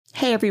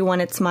Hey everyone,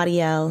 it's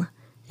Marielle.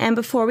 And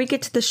before we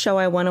get to the show,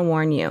 I want to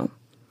warn you.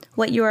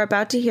 What you are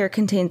about to hear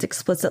contains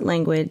explicit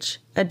language,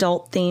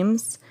 adult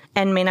themes,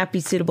 and may not be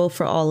suitable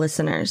for all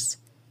listeners.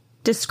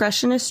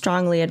 Discretion is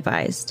strongly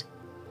advised.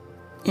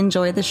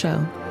 Enjoy the show.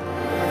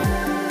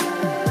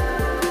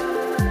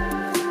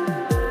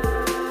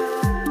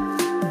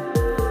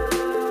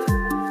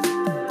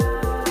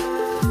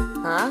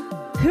 Huh?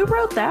 Who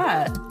wrote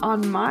that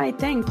on my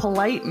thing?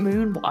 Polite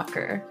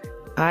Moonwalker.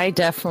 I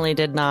definitely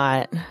did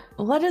not.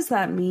 What does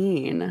that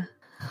mean?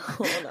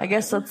 I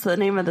guess that's the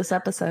name of this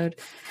episode.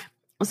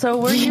 So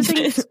we're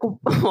using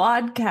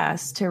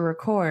Squadcast to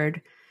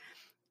record,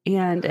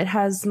 and it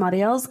has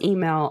Marielle's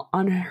email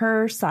on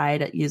her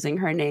side using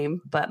her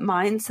name, but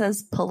mine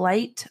says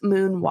Polite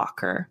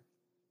Moonwalker.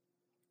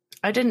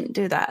 I didn't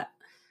do that.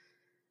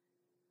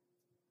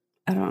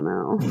 I don't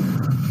know.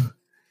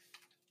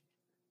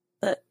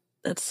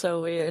 That's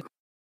so weird.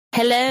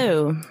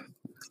 Hello.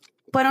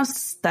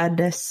 Buenos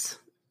tardes.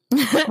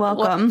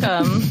 Welcome.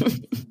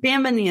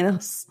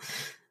 Bienvenidos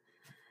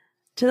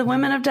to the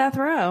Women of Death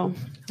Row.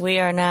 We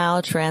are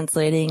now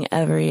translating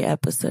every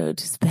episode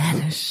to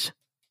Spanish.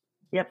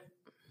 Yep.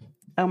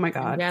 Oh my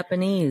God. And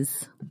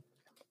Japanese.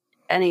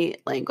 Any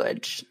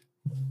language.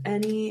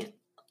 Any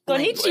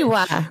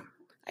Konnichiwa.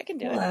 I can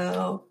do it.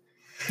 Hello.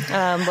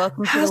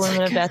 Welcome to the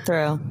Women of Death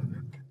Row.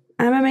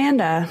 I'm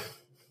Amanda.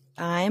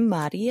 I'm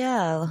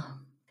Marielle.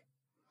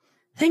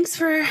 Thanks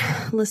for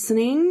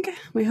listening.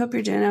 We hope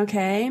you're doing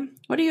okay.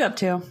 What are you up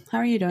to? How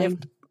are you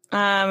doing?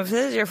 If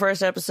this is your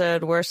first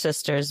episode, we're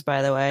sisters,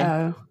 by the way.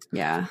 Oh,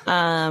 yeah.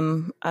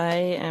 I've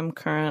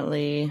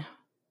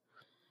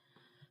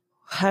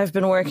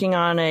been working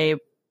on a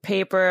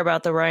paper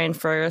about the Ryan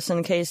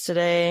Ferguson case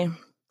today.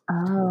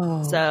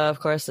 Oh. So, of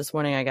course, this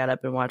morning I got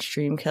up and watched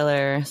Dream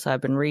Killer. So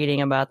I've been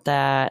reading about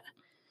that.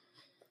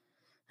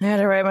 I had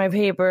to write my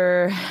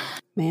paper.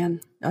 Man.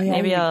 Oh, yeah.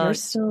 Maybe you're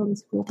still in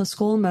the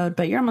school mode,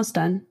 but you're almost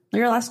done.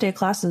 Your last day of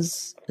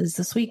classes is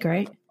this week,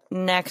 right?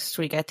 Next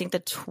week. I think the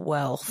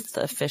 12th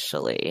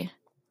officially.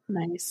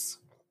 Nice.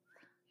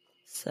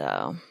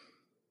 So.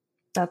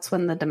 That's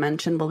when the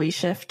dimension will be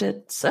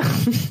shifted. So.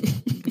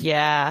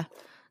 Yeah.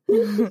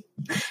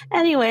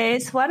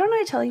 Anyways, why don't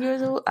I tell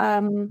you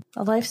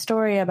a life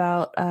story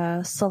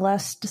about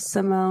Celeste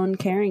Simone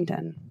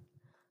Carrington?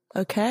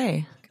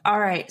 Okay. All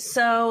right.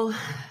 So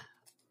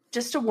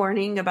just a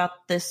warning about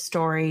this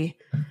story.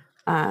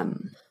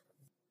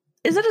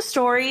 Is it a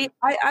story?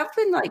 I've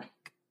been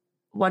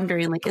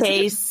wondering,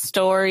 case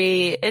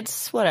story.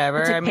 It's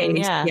whatever. It's mean,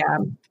 case, yeah.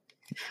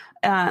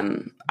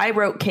 I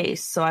wrote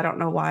case, so I don't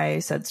know why I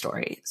said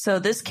story. So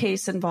this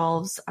case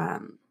involves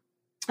an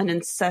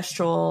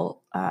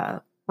incestual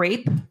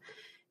rape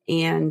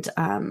and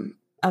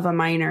of a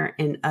minor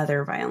and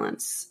other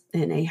violence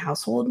in a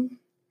household.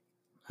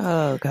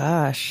 Oh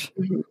gosh.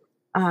 Mm-hmm.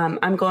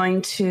 I'm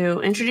going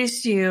to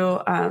introduce to you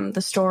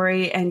the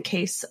story and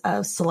case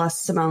of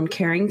Celeste Simone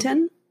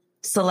Carrington.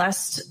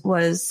 Celeste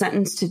was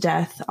sentenced to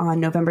death on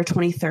November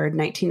 23rd,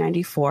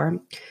 1994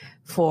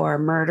 for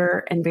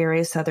murder and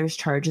various other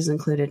charges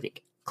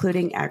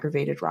including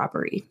aggravated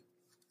robbery.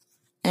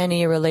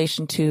 Any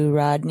relation to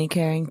Rodney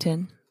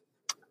Carrington?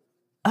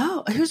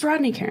 Oh, who's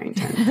Rodney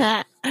Carrington?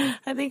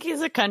 I think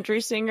he's a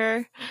country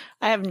singer.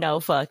 I have no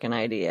fucking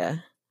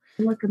idea.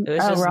 It was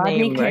just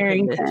Rodney name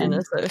Carrington recognition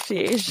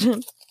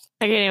association.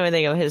 I can't even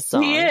think of his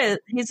song. He is.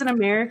 He's an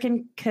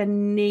American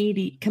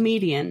Canadian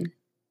comedian.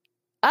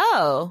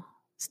 Oh.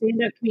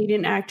 Stand-up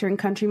comedian, actor, and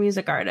country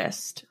music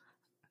artist.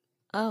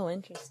 Oh,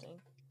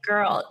 interesting.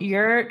 Girl,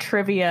 your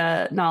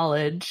trivia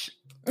knowledge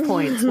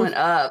points went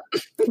up.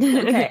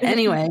 Okay,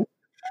 anyway.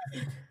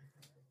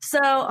 So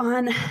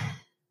on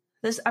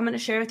this, I'm going to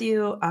share with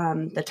you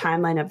the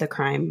timeline of the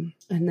crime.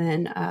 And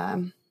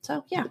then,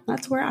 so yeah,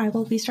 that's where I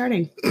will be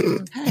starting.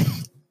 Okay.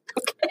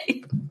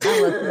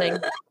 I'm listening.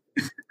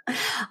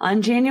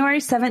 On January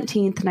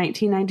 17th,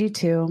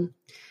 1992,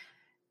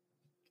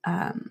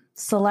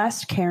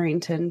 Celeste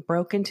Carrington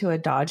broke into a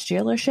Dodge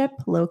dealership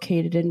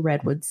located in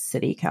Redwood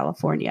City,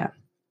 California.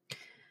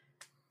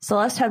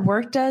 Celeste had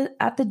worked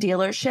at the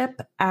dealership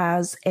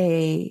as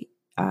a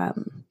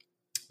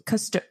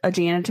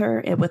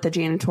janitor with a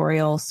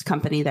janitorial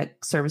company that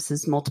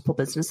services multiple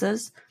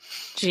businesses.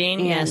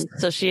 Genius.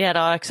 So she had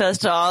access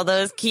to all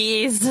those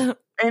keys.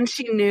 And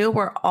she knew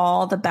where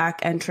all the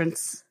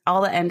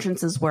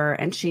entrances were.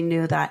 And she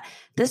knew that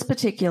this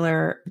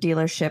particular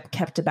dealership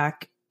kept a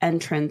back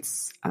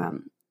entrance.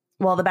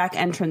 The back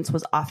entrance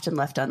was often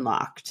left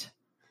unlocked.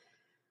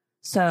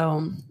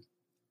 So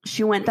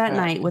she went that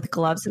night with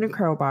gloves and a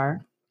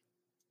crowbar,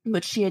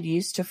 which she had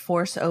used to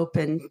force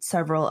open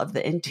several of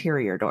the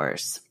interior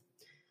doors.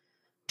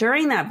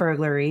 During that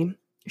burglary,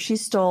 she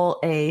stole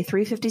a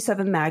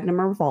 .357 Magnum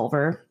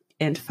revolver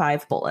and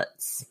 5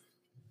 bullets.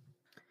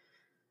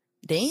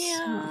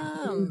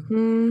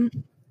 Damn.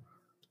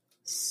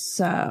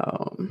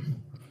 So,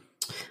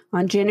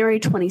 on January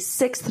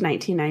 26th,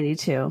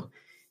 1992,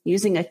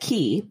 using a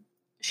key,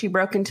 she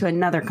broke into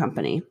another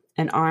company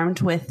and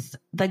armed with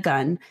the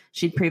gun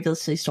she'd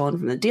previously stolen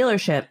from the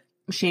dealership,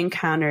 she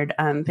encountered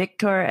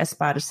Victor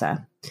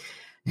Esparza,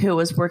 who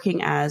was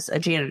working as a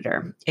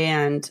janitor,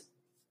 and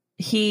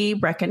he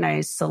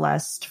recognized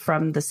Celeste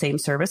from the same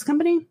service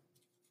company.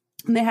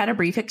 And they had a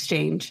brief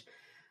exchange.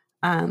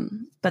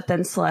 But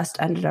then Celeste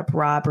ended up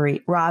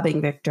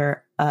robbing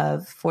Victor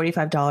of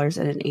 $45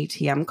 and an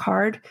ATM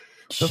card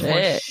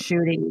before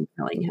shooting and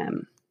killing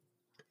him.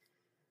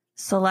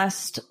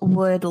 Celeste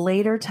would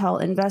later tell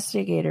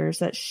investigators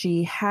that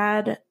she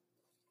had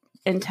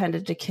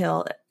intended to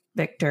kill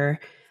Victor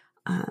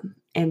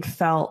and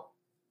felt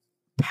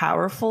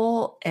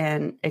powerful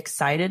and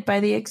excited by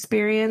the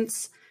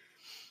experience.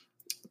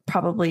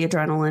 Probably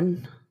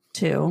adrenaline,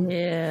 too.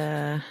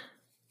 Yeah.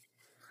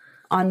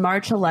 On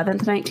March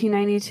 11th,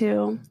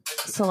 1992,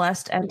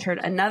 Celeste entered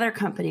another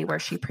company where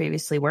she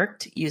previously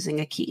worked using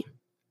a key.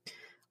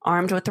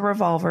 Armed with a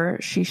revolver,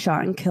 she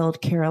shot and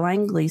killed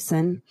Caroline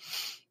Gleason,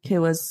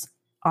 who was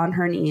on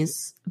her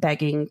knees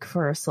begging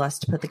for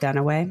Celeste to put the gun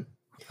away.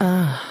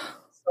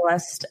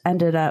 Celeste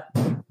ended up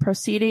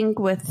proceeding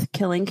with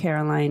killing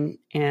Caroline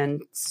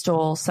and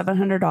stole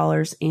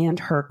 $700 and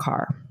her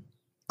car.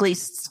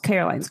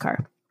 Caroline's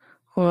car.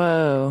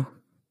 Whoa.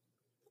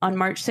 On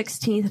March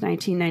 16th,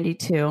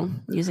 1992,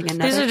 using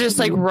another... These are just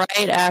like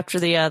right after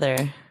the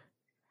other.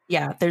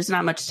 Yeah, there's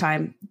not much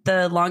time.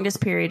 The longest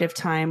period of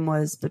time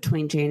was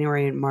between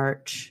January and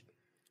March.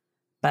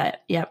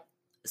 But, yep.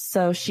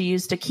 So she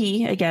used a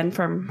key, again,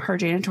 from her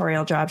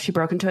janitorial job. She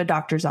broke into a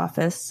doctor's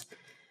office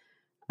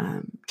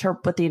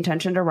with the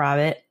intention to rob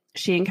it.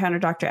 She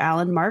encountered Dr.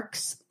 Alan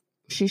Marks.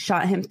 She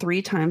shot him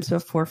 3 times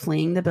before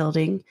fleeing the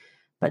building.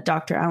 But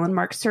Dr. Alan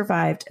Marks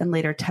survived and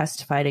later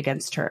testified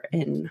against her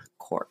in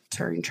court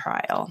during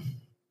trial.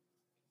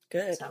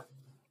 Good.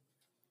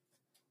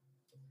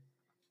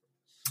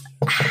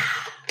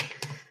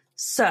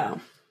 So,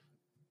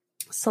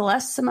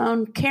 Celeste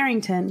Simone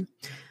Carrington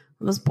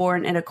was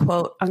born in a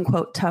quote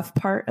unquote tough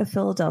part of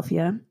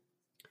Philadelphia.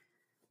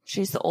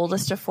 She's the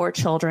oldest of 4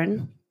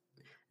 children,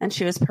 and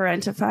she was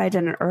parentified at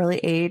an early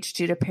age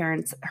due to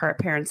her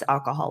parents'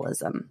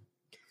 alcoholism.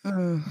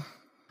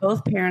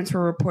 Both parents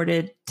were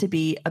reported to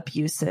be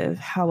abusive.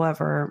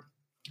 However,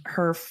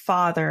 her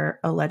father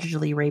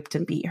allegedly raped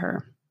and beat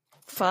her.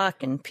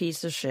 Fucking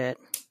piece of shit.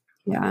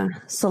 Yeah.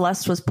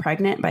 Celeste was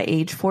pregnant by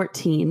age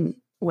 14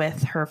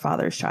 with her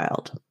father's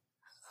child.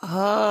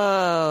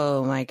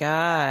 Oh my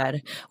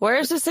God. Where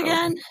is this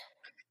again?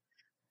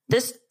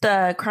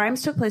 The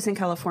crimes took place in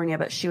California,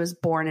 but she was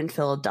born in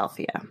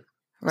Philadelphia.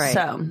 Right.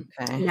 So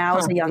now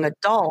as a young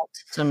adult.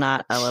 So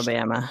not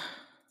Alabama.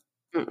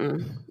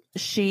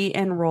 She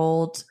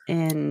enrolled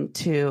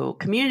into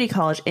community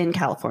college in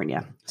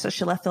California. So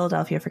she left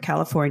Philadelphia for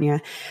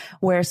California,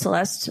 where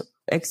Celeste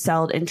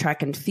excelled in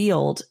track and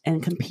field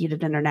and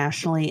competed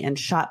internationally in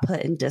shot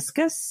put and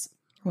discus.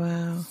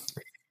 Wow.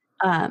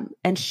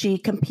 And she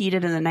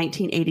competed in the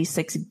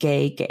 1986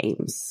 Gay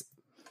Games.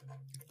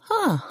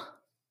 Huh.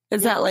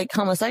 Is that like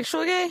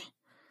homosexual gay?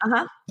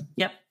 Uh-huh.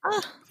 Yep.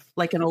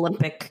 Like an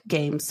Olympic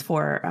Games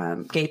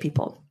for gay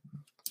people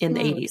in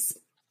the 80s.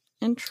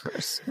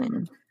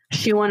 Interesting.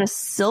 She won a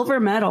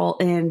silver medal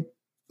in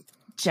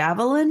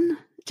javelin,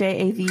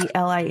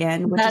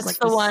 Javelin, which That's is like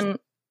the one,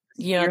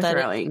 you know, that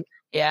throwing.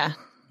 Yeah.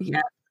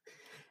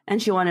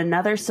 And she won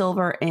another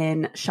silver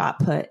in shot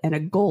put and a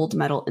gold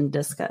medal in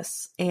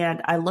discus.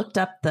 And I looked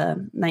up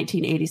the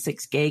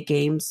 1986 Gay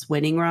Games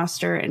winning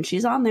roster, and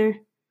she's on there.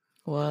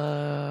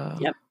 Whoa.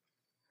 Yep.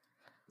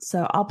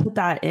 So I'll put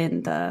that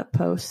in the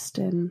post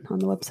and on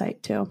the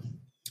website too.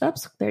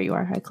 Oops, there you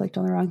are. I clicked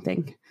on the wrong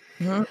thing.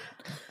 Mm-hmm.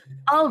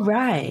 All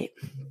right.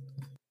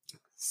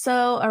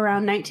 So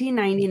around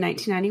 1990,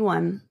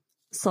 1991,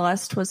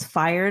 Celeste was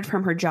fired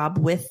from her job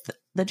with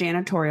the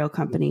janitorial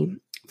company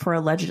for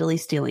allegedly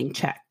stealing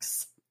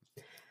checks.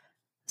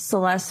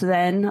 Celeste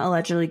then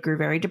allegedly grew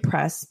very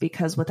depressed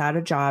because without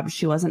a job,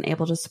 she wasn't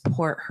able to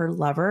support her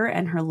lover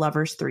and her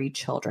lover's 3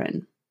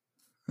 children.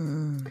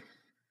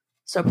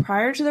 So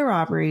prior to the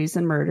robberies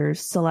and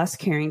murders, Celeste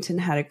Carrington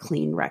had a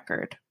clean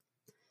record.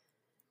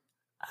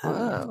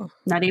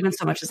 Not even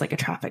so much as like a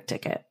traffic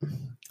ticket.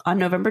 On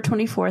November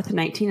 24th,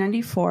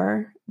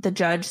 1994, the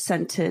judge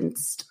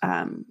sentenced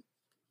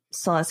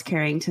Celeste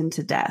Carrington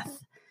to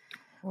death.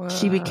 Whoa.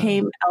 She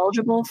became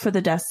eligible for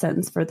the death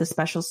sentence for the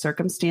special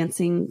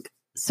circumstancing.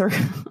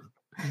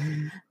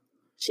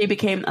 She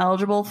became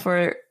eligible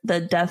for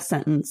the death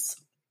sentence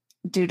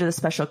due to the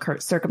special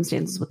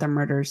circumstances with the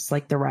murders,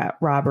 like the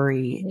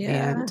robbery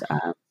and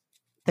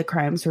the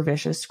crimes were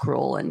vicious,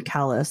 cruel, and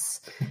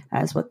callous,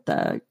 as what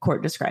the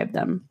court described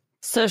them.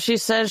 So she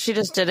said she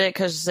just did it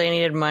because they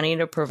needed money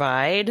to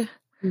provide.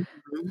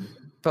 Mm-hmm.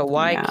 But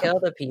why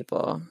kill the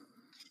people?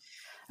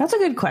 That's a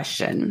good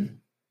question.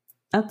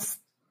 That's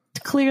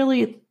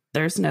clearly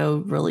there's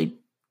not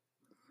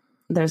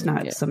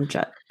some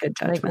good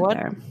judgment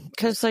there.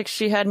 Because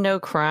she had no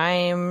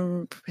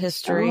crime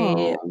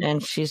history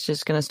and she's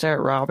just going to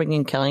start robbing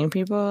and killing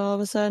people all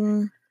of a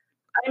sudden.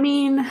 I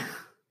mean,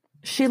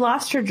 she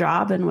lost her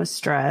job and was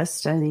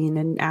stressed. I mean,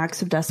 in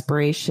acts of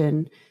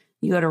desperation,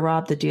 you go to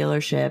rob the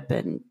dealership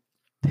and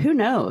who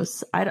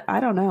knows? I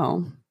don't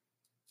know.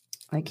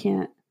 I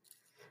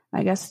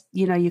guess,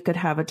 you could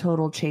have a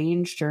total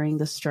change during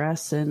the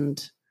stress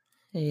and.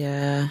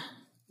 Yeah.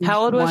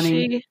 How old was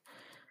she?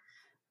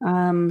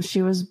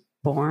 She was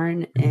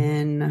born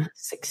in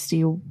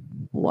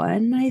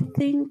 1961, I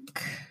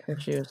think.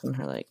 She was in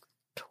her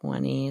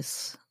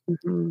 20s.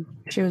 Mm-hmm.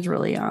 She was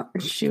really young.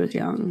 She was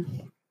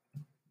young.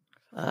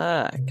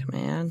 Fuck,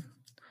 man.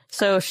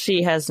 So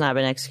she has not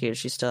been executed.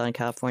 She's still on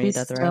California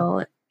death row.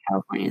 Still at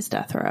California's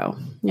death row.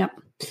 Yep.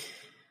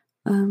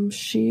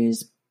 She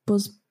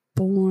was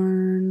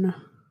born.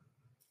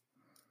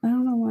 I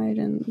don't know why I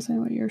didn't say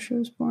what year she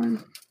was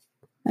born.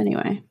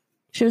 Anyway,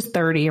 she was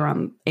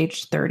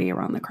age 30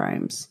 around the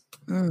crimes.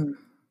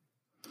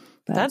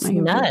 That's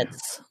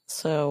nuts.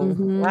 So,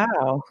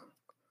 wow.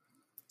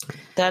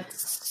 The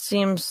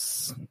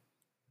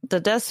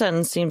death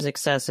sentence seems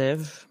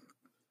excessive.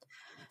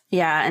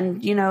 Yeah.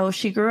 And,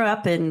 she grew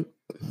up in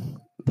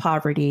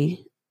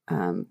poverty.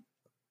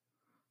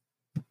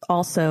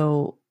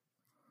 Also,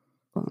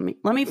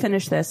 let me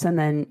finish this and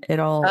then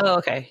it'll. Oh,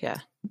 okay. Yeah.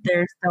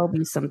 There'll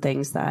be some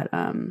things that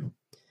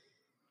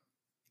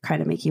kind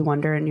of make you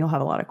wonder, and you'll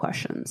have a lot of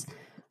questions.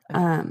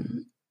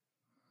 Let's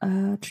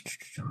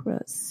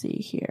see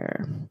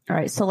here. All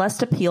right.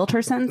 Celeste appealed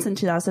her sentence in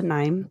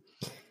 2009.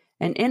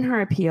 And in her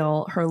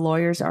appeal, her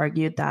lawyers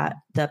argued that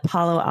the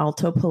Palo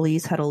Alto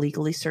police had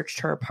illegally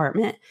searched her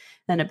apartment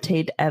and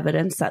obtained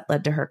evidence that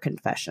led to her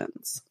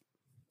confessions.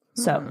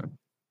 So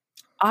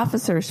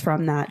officers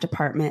from that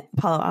department,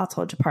 Palo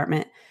Alto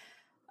department,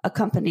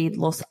 accompanied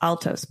Los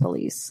Altos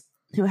police,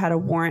 who had a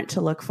warrant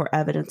to look for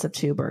evidence of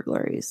 2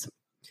 burglaries.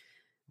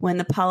 When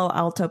the Palo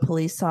Alto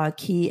police saw a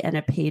key and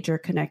a pager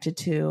connected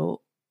to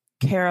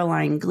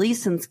Caroline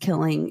Gleason's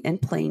killing in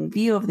plain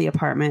view of the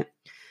apartment,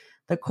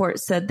 the court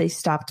said they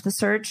stopped the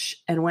search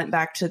and went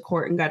back to the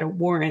court and got a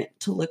warrant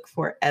to look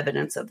for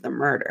evidence of the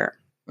murder.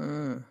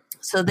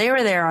 So they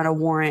were there on a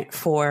warrant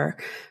for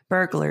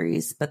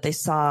burglaries, but they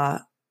saw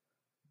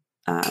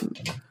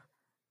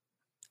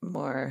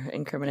more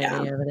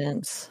incriminating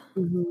evidence.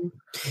 Mm-hmm.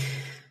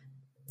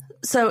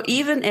 So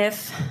even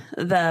if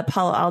the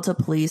Palo Alto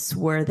police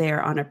were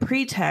there on a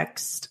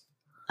pretext,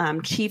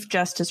 Chief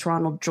Justice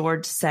Ronald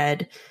George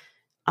said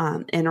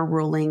in a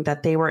ruling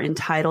that they were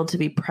entitled to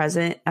be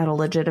present at a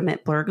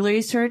legitimate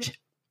burglary search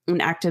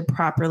and acted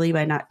properly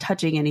by not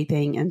touching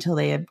anything until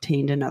they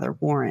obtained another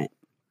warrant.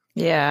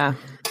 Yeah.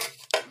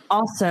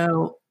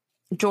 Also,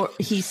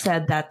 he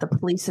said that the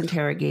police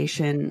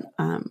interrogation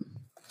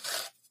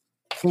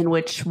in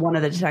which one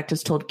of the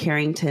detectives told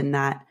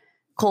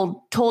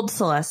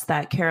Celeste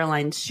that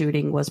Caroline's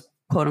shooting was,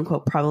 quote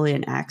unquote, probably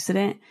an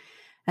accident.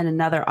 And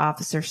another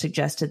officer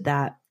suggested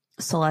that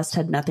Celeste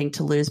had nothing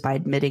to lose by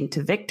admitting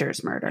to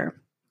Victor's murder,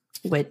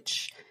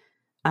 which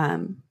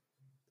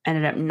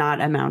ended up not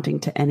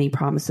amounting to any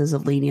promises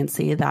of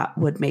leniency that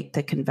would make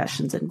the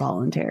confessions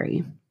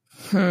involuntary.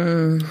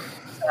 So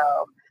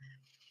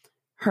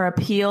her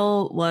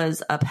appeal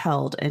was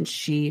upheld and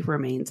she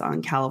remains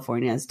on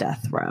California's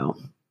death row.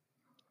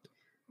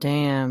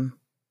 Damn.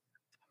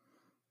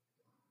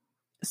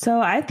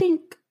 So I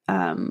think,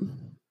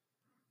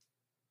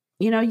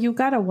 you've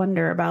got to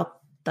wonder about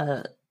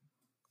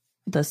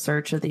the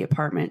search of the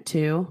apartment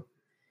too.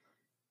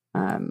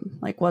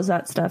 Was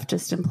that stuff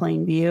just in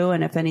plain view?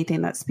 And if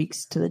anything, that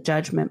speaks to the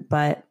judgment.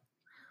 But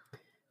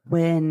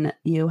when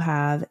you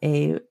have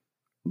a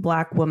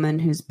Black woman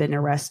who's been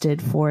arrested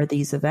for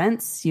these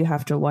events, you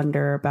have to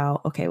wonder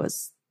about, okay,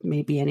 was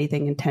maybe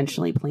anything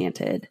intentionally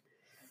planted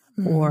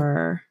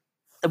or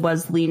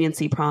was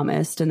leniency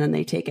promised and then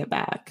they take it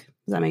back?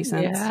 Does that make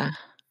sense? Yeah.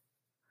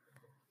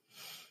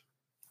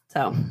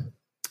 So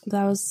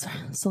that was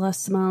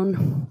Celeste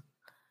Simone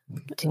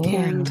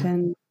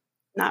Carrington,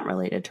 not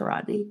related to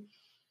Rodney.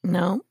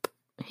 Nope.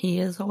 He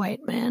is a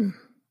white man.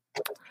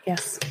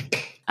 Yes.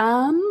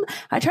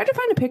 I tried to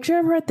find a picture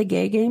of her at the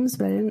gay games,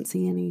 but I didn't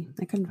see any.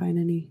 I couldn't find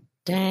any.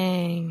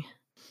 Dang.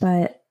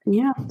 But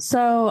yeah,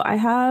 so I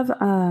have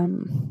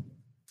an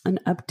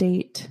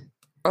update.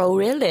 Oh,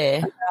 really?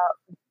 About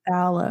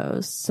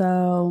Vallow.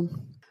 So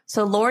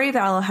Lori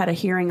Vallow had a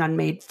hearing on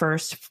May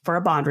 1st for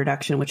a bond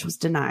reduction, which was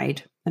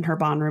denied, and her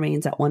bond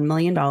remains at $1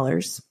 million.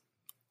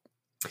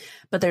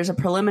 But there's a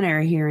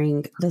preliminary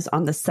hearing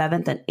on the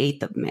 7th and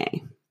 8th of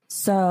May.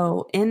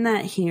 So in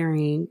that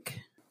hearing,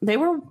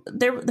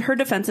 her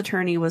defense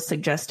attorney was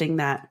suggesting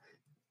that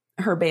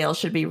her bail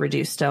should be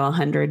reduced to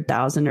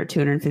 $100,000 or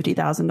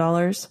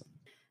 $250,000.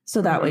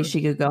 So that way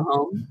she could go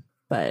home,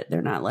 but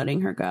they're not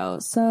letting her go.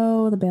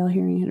 So the bail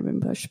hearing had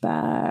been pushed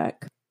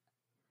back.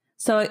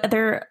 So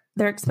they're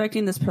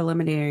expecting this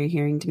preliminary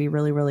hearing to be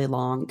really, really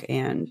long,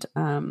 and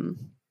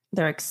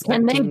they're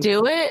expecting. Can they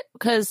do it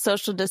because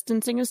social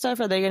distancing and stuff?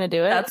 Are they going to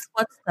do it? That's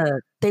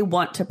they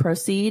want to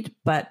proceed,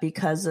 but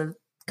because of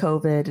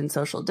COVID and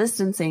social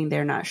distancing,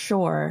 they're not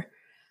sure.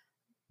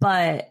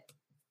 But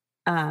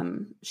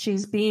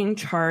she's being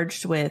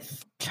charged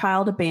with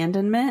child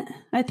abandonment.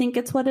 I think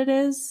it's what it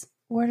is.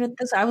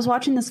 I was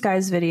watching this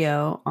guy's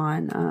video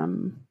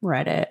on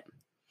Reddit,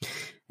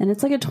 and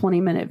it's like a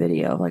 20-minute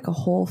video, like a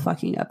whole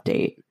fucking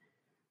update.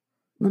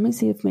 Let me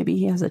see if maybe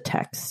he has a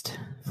text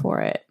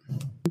for it.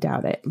 I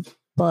doubt it,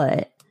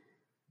 but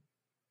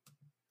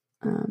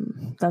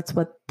that's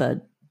what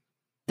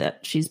that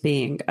she's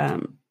being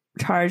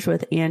charged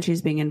with, and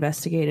she's being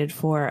investigated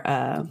for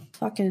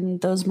fucking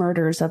those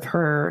murders of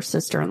her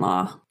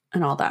sister-in-law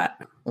and all that.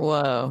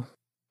 Whoa.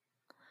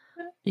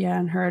 Yeah,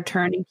 and her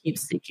attorney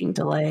keeps seeking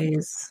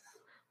delays.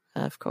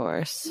 Of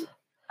course.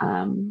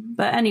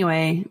 But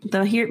anyway,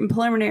 the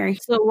preliminary.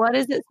 So what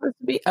is it supposed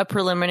to be? A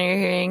preliminary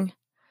hearing?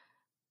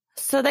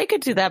 So they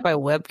could do that by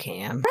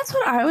webcam. That's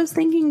what I was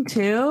thinking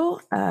too.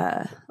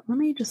 Let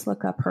me just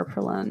look up her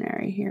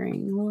preliminary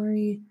hearing,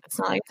 Lori. It's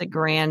not like the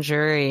grand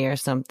jury or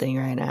something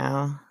right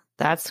now.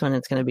 That's when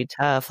it's going to be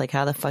tough. Like,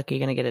 how the fuck are you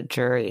going to get a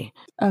jury?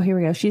 Oh, here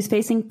we go. She's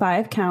facing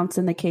 5 counts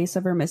in the case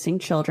of her missing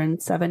children,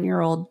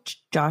 7-year-old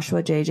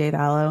Joshua J.J.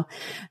 Vallow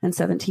and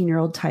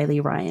 17-year-old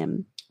Tylee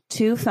Ryan.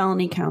 2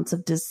 felony counts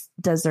of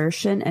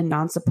desertion and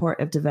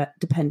non-support of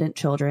dependent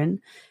children,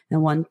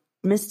 and 1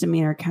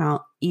 misdemeanor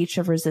count, each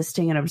of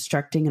resisting and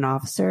obstructing an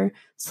officer,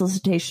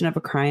 solicitation of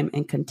a crime,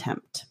 and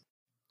contempt.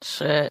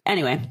 Shit.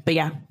 Anyway, but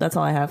yeah, that's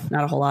all I have.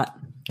 Not a whole lot.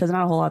 Because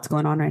not a whole lot's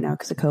going on right now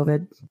because of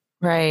COVID.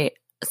 Right.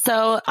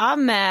 So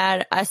I'm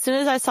mad. As soon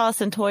as I saw a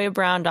Cyntoia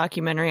Brown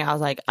documentary, I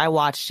was like, I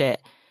watched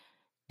it.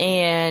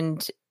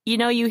 And, you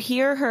know, you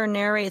hear her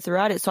narrate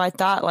throughout it. So I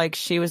thought like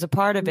she was a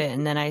part of it.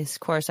 And then I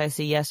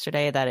see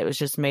yesterday that it was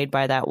just made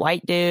by that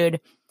white dude.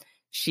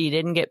 She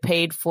didn't get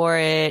paid for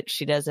it.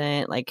 She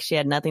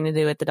had nothing to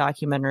do with the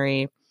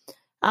documentary.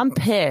 I'm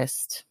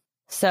pissed.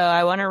 So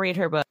I want to read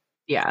her book.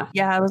 Yeah.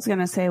 I was going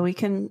to say we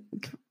can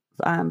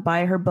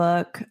buy her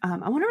book.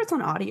 I wonder if it's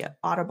on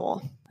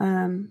Audible.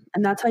 And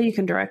that's how you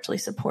can directly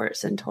support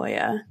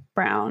Cyntoia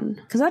Brown.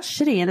 Because that's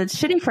shitty. And it's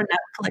shitty for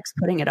Netflix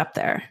putting it up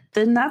there.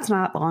 Then that's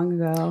not long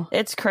ago.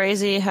 It's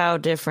crazy how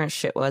different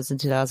shit was in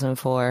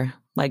 2004.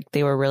 Like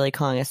they were really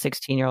calling a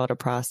 16-year-old a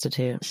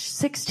prostitute.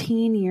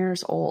 16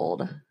 years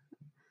old.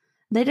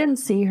 They didn't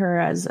see her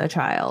as a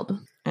child.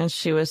 And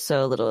she was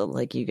so little,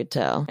 like you could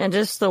tell. And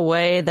just the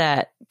way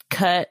that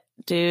Cut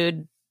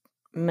dude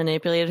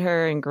manipulated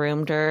her and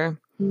groomed her.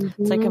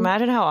 It's like,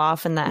 imagine how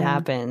often that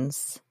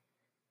happens.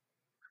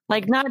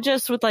 Like, not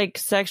just with like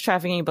sex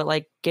trafficking, but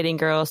like getting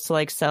girls to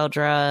like sell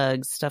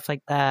drugs, stuff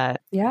like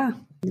that. Yeah.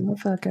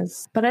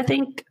 Motherfuckers. But I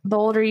think the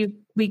older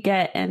we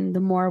get and the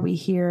more we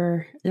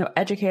hear,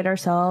 educate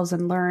ourselves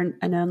and learn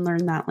and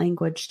unlearn that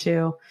language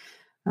too.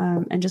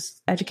 And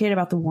just educate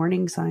about the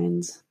warning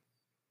signs.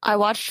 I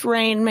watched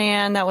Rain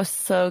Man. That was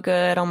so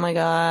good. Oh my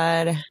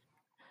God.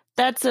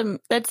 That's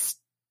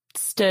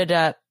stood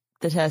up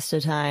the test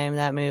of time,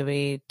 that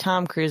movie.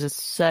 Tom Cruise is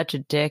such a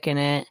dick in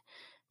it.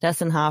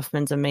 Dustin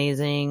Hoffman's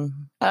amazing.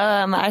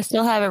 I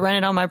still have it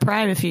rented on my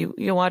Prime if you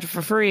can watch it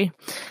for free.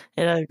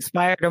 It'll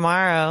expire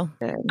tomorrow.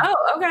 Oh,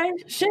 okay.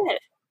 Shit.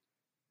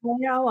 Well,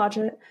 yeah, I'll watch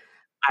it.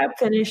 I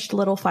finished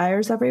Little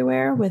Fires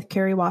Everywhere with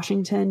Kerry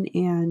Washington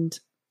and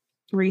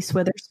Reese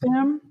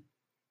Witherspoon.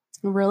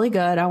 Really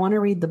good. I want to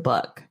read the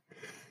book.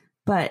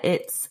 But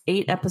it's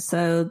 8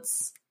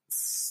 episodes.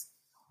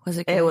 Was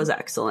it good? It was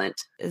excellent.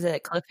 Is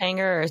it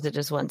cliffhanger or is it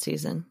just one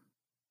season?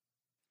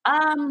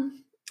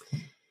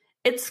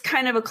 It's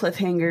kind of a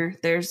cliffhanger.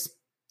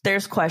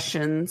 There's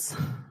questions.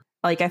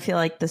 Like I feel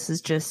like this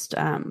is just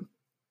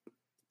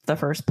the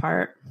first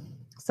part.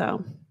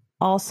 So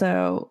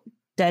also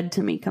Dead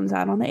to Me comes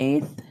out on the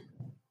 8th.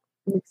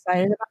 I'm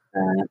excited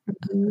about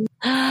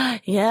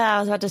that. Yeah, I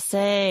was about to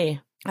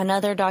say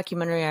another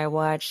documentary I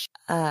watched,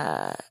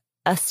 A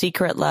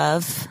Secret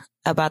Love,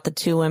 about the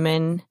 2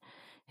 women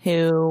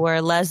who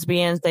were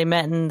lesbians. They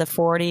met in the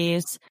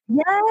 40s.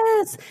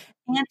 Yes.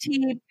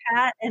 Auntie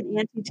Pat and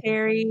Auntie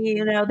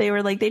Terry, they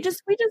were like, we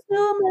just knew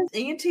them as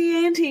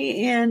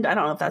Auntie, and I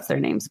don't know if that's their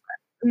names.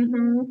 But,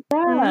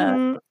 yeah.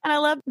 And I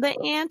love the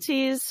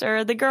aunties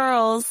or the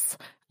girls.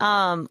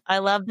 I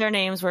love their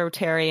names were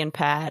Terry and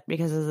Pat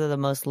because those are the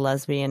most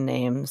lesbian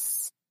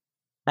names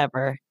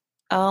ever.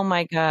 Oh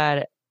my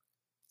God.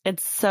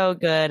 It's so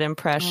good and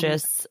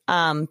precious.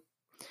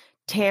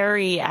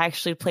 Terry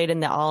actually played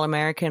in the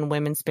All-American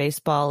Women's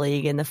Baseball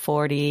League in the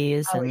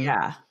 40s. Oh, and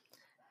yeah.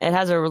 It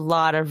has a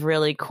lot of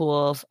really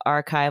cool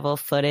archival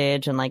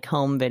footage and like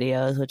home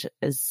videos,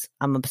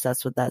 I'm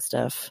obsessed with that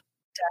stuff.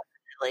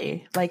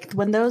 Definitely. Like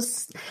when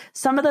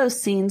some of those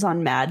scenes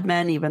on Mad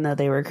Men, even though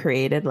they were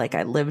created, like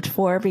I lived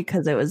for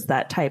because it was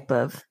that type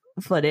of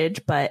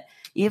footage. But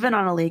even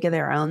on A League of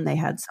Their Own, they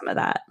had some of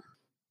that.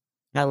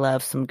 I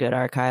love some good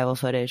archival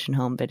footage and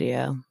home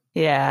video.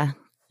 Yeah.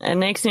 It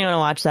makes me want to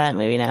watch that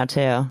movie now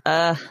too.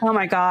 Oh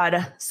my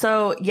God.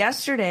 So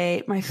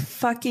yesterday,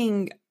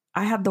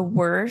 I had the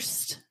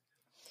worst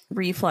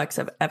reflux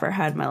I've ever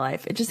had in my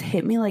life. It just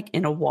hit me like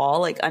in a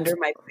wall, like under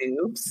my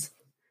boobs,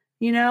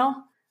 Oh my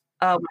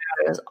God,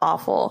 it was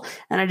awful.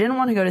 And I didn't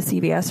want to go to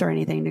CVS or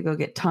anything to go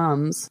get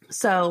Tums.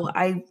 So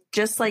I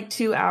just like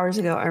 2 hours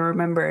ago, I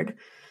remembered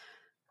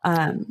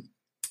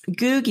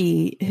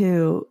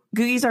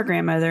Googie's our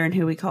grandmother and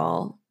who we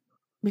call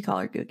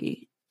her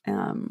Googie.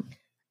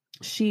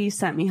 She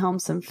sent me home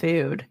some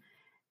food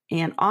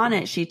and on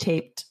it she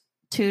taped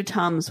 2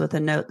 Tums with a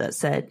note that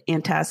said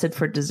antacid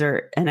for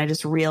dessert. And I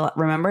just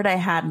remembered I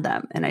had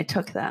them and I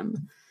took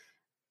them.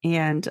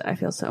 And I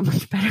feel so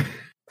much better.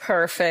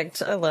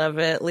 Perfect. I love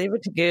it. Leave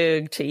it to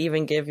Goog to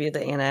even give you the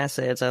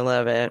antacids. I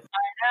love it.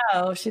 I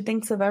know. She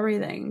thinks of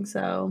everything.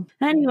 So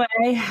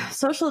anyway,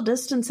 social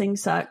distancing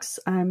sucks.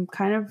 I'm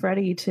kind of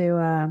ready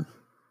to,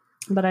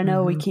 but I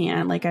know we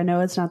can't. Like, I know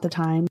it's not the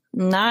time.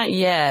 Not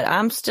yet.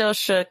 I'm still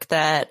shook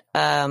that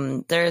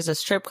there's a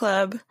strip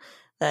club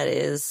that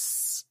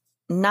is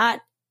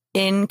not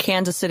in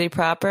Kansas City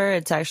proper.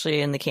 It's actually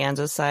in the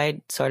Kansas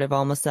side, sort of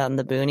almost out in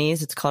the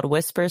boonies. It's called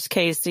Whispers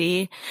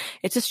KC.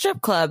 It's a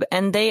strip club,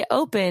 and they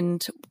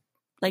opened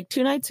like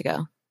 2 nights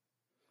ago.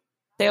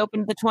 They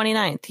opened the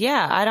 29th.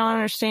 Yeah, I don't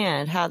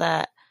understand how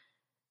that...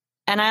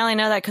 And I only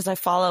know that because I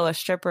follow a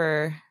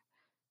stripper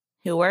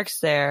who works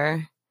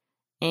there,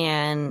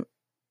 and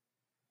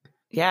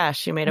yeah,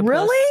 she made a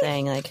post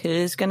saying, like,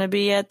 who's going to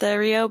be at the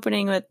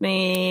reopening with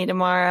me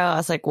tomorrow? I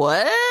was like,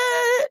 what?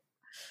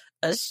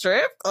 A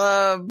strip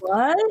club?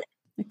 What?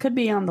 It could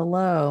be on the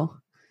low.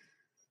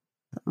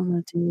 On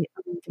the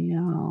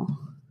DL.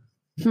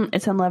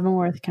 It's in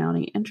Leavenworth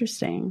County.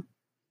 Interesting.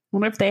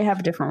 Wonder if they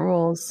have different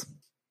rules.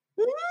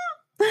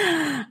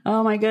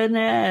 Oh my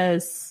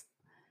goodness.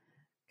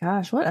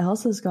 Gosh, what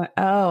else is going?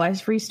 Oh, I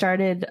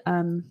restarted.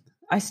 I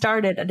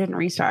didn't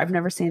restart. I've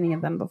never seen any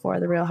of them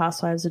before. The Real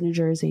Housewives of New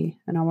Jersey,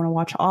 and I want to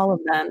watch all of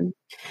them.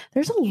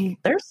 There's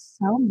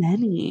so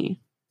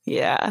many.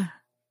 Yeah.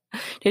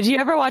 Did you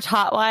ever watch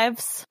Hot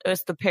Wives? It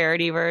was the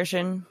parody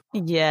version.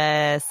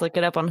 Yes, look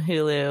it up on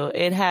Hulu.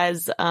 It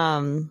has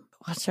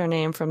what's her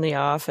name from The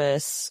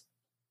Office?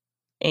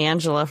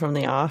 Angela from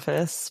The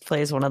Office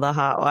plays one of the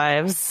hot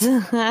wives.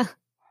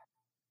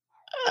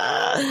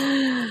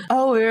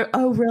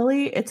 Oh,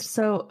 really? It's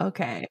so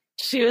okay.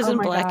 She was in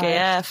Black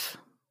AF.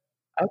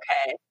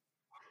 Okay.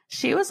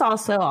 She was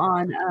also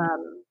on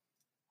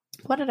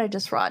what did I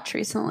just watch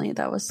recently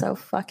that was so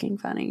fucking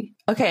funny?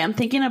 Okay, I'm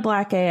thinking of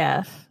Black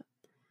AF.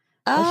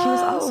 Oh. She was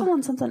also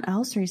on something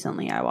else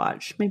recently I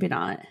watched. Maybe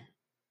not.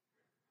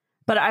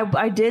 But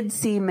I did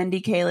see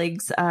Mindy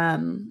Kaling's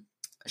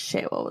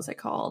what was it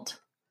called?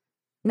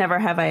 Never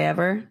Have I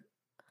Ever.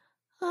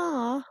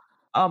 Oh.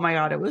 Oh my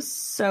God, it was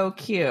so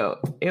cute.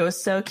 It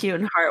was so cute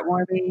and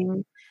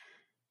heartwarming.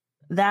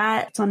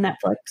 That's on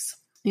Netflix.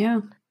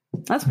 Yeah.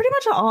 That's pretty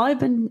much all I've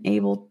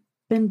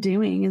been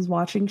doing is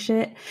watching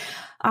shit.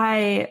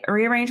 I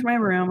rearranged my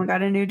room. I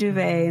got a new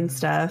duvet and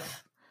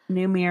stuff.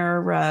 New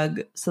mirror,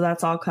 rug. So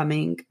that's all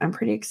coming. I'm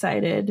pretty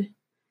excited.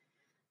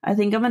 I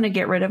think I'm going to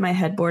get rid of my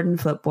headboard and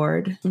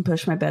footboard and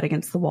push my bed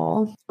against the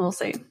wall. We'll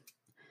see.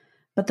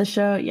 But the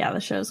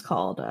show's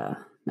called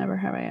Never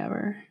Have I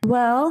Ever.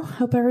 Well,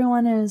 hope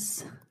everyone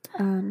is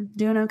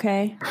doing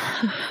okay.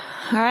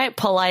 All right,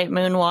 polite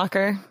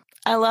moonwalker.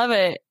 I love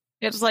it.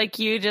 It's like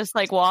you just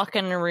like walk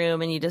in a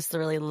room and you just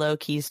really low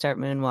key start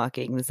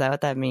moonwalking. Is that what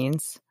that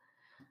means?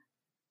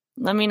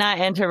 Let me not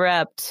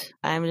interrupt.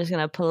 I'm just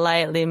going to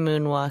politely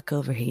moonwalk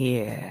over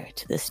here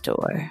to the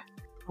store.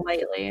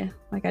 Politely.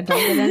 Like I don't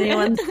get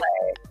anyone's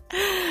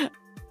way.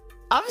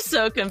 I'm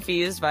so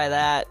confused by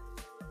that.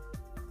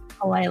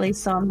 Politely,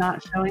 so I'm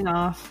not showing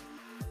off.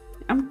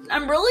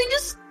 I'm really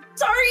just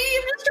sorry.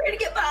 I'm just trying to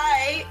get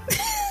by.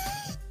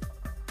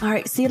 All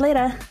right. See you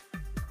later.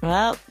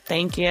 Well,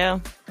 thank you.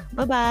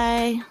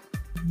 Bye-bye.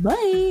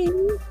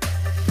 Bye.